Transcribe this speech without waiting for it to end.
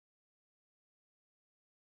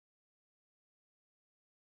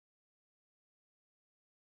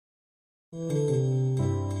Oh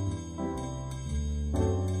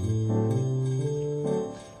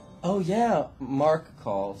yeah, Mark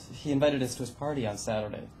called. He invited us to his party on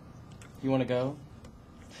Saturday. You want to go?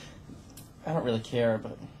 I don't really care,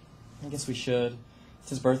 but I guess we should.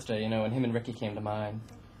 It's his birthday, and him and Ricky came to mine.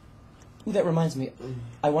 Ooh, that reminds me.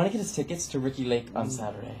 I want to get his tickets to Ricky Lake on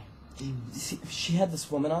Saturday. See, she had this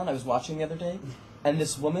woman on I was watching the other day, and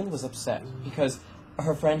this woman was upset because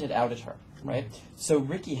her friend had outed her, right? So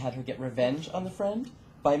Ricky had her get revenge on the friend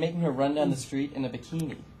by making her run down the street in a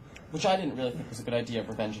bikini, which I didn't really think was a good idea of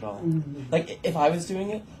revenge at all. Like, if I was doing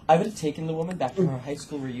it, I would have taken the woman back to her high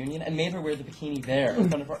school reunion and made her wear the bikini there in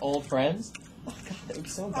front of her old friends. Oh, God, that would be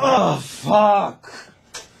so embarrassing. Oh, fuck!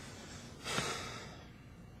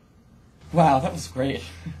 Wow, that was great.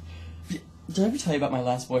 Did I ever tell you about my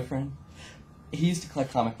last boyfriend? He used to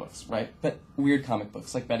collect comic books, right? But weird comic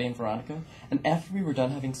books, like Betty and Veronica. And after we were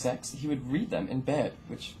done having sex, he would read them in bed,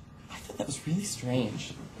 which I thought that was really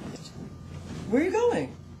strange. Where are you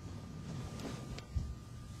going?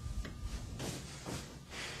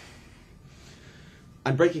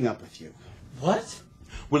 I'm breaking up with you. What?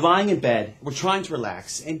 We're lying in bed, we're trying to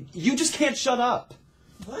relax, and you just can't shut up.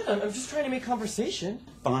 What? I'm just trying to make conversation.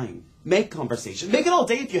 Fine. Make conversation. Make it all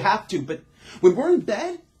day if you have to, but when we're in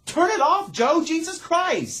bed, turn it off, Joe. Jesus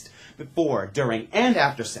Christ. Before, during, and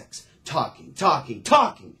after sex. Talking. Do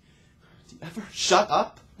you ever shut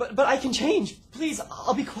up? But I can change. Please,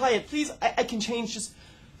 I'll be quiet. Please, I can change. Just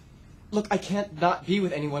look, I can't not be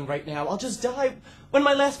with anyone right now. I'll just die. When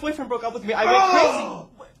my last boyfriend broke up with me, I went crazy.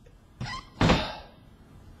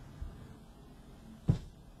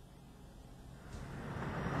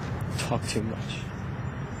 Talk too much.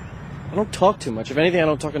 I don't talk too much. If anything, I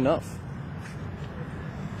don't talk enough.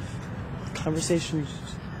 Conversation is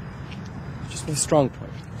just my strong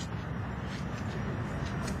point.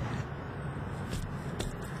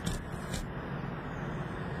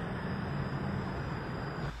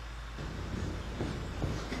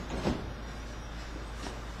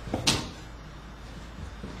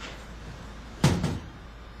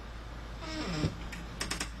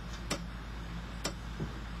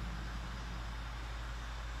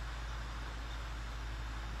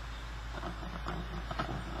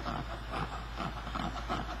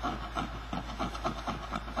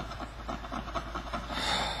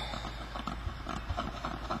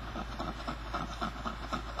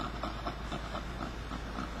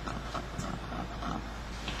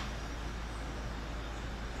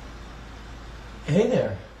 Hey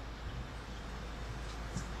there.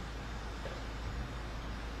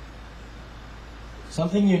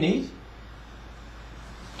 Something you need?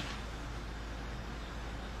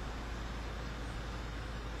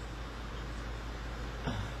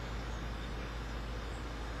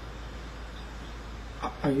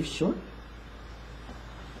 Are you sure?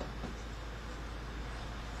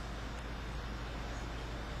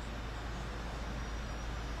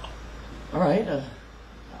 All right.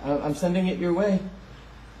 I'm sending it your way.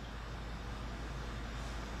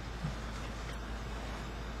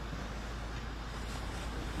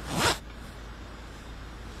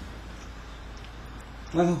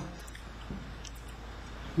 Wow.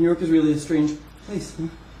 New York is really a strange place, huh?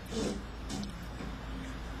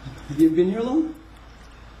 Have you been here long?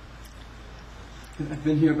 I've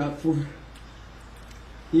been here about 4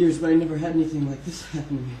 years, but I never had anything like this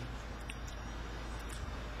happen to me.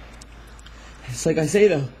 It's like I say,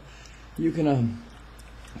 though, you can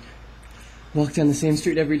walk down the same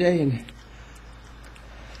street every day and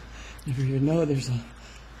never even know there's a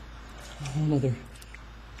whole other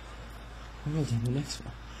world in the next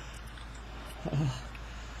one.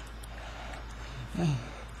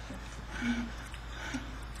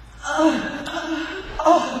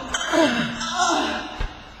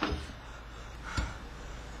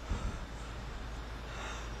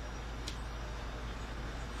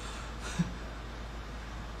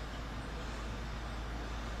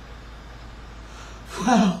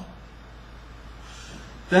 Wow.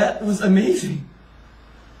 That was amazing.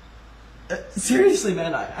 Seriously,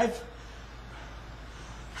 man, I've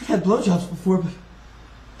had blowjobs before, but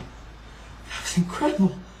that was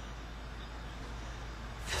incredible.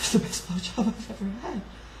 That was the best blowjob I've ever had.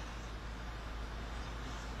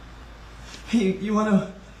 Hey, you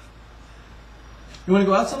wanna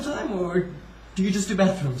go out sometime, or do you just do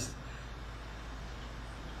bathrooms?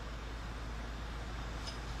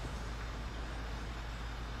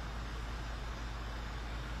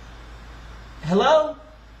 Hello?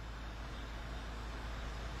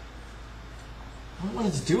 All I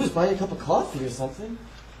wanted to do was buy you a cup of coffee or something.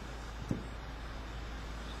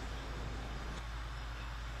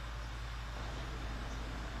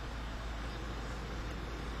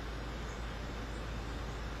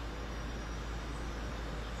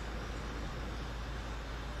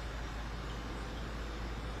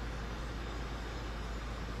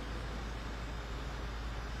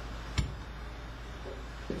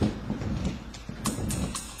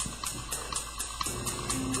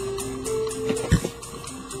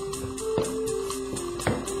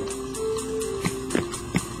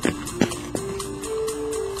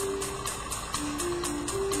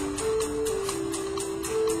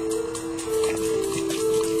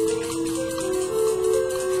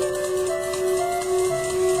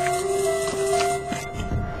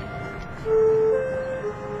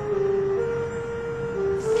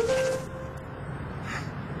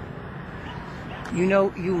 You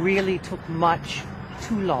know, you really took much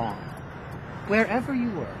too long. Wherever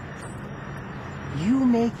you were, you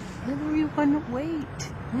make everyone wait.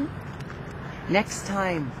 Hmm? Next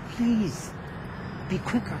time, please, be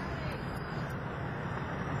quicker.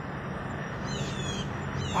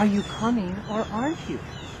 Are you coming or aren't you?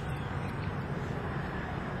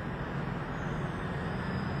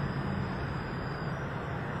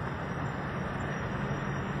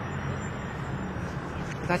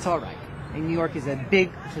 That's all right. And New York is a big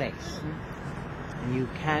place. And you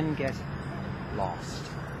can get lost.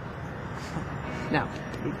 Now,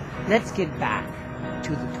 let's get back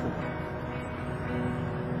to the tour.